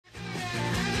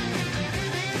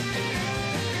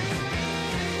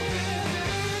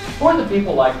Who are the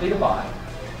people likely to buy,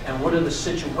 and what are the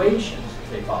situations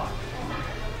that they buy?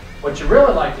 What you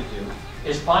really like to do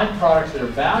is find products that are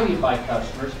valued by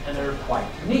customers and that are quite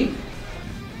unique.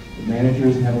 The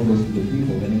managers have a list of the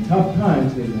people that in tough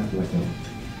times they would have to let go.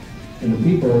 And the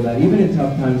people that even in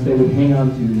tough times they would hang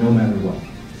on to no matter what.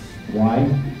 Why?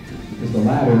 Because the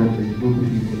latter is a group of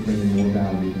people that bring in more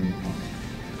value than the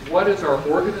former. What is our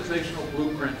organizational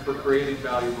blueprint for creating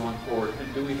value going forward,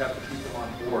 and do we have the people on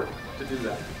board to do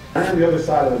that? On the other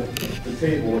side of the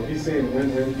table, if he's saying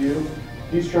win-win view,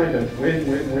 he's trying to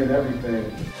win everything.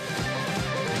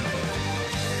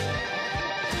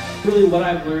 Really what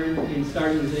I've learned in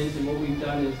starting Zinc and what we've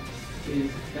done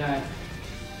is that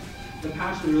the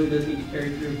passion really does need to carry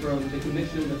through from the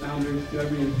conviction of the founders to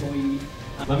every employee.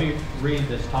 Let me read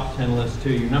this top 10 list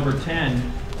to you. Number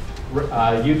 10,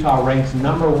 Utah ranks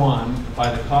number 1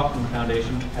 by the Kauffman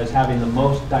Foundation as having the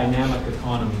most dynamic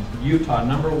economy. Utah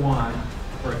number 1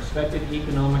 for expected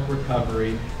economic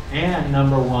recovery and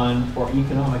number 1 for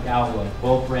economic outlook,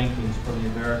 both rankings from the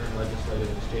American Legislative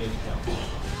Exchange Council.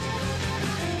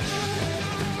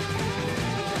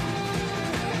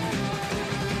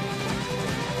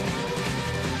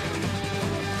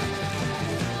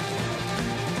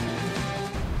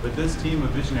 But this team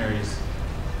of visionaries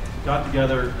got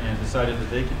together and decided that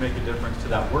they could make a difference to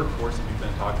that workforce that we've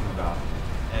been talking about,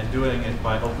 and doing it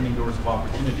by opening doors of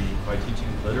opportunity by teaching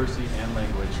literacy and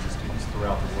language to students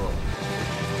throughout the world.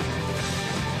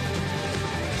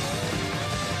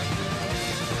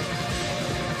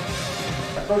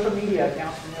 Social media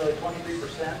accounts for nearly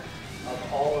 23%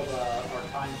 of all of our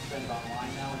time spent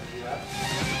online now in the U.S.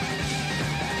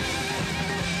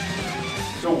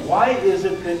 So why is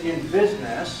it that in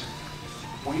business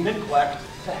we neglect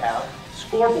to have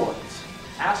scoreboards?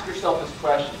 Ask yourself this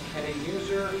question: can a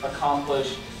user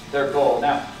accomplish their goal?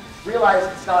 Now, realize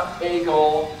it's not a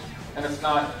goal and it's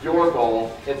not your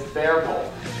goal, it's their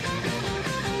goal.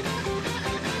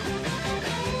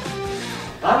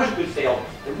 I was a good salesman.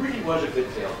 It really was a good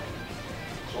salesman.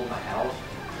 Sold my house,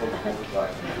 sold my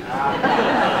motorcycle.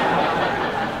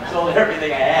 Sold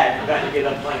everything I had, trying to get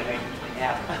up money to make this thing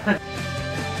happen.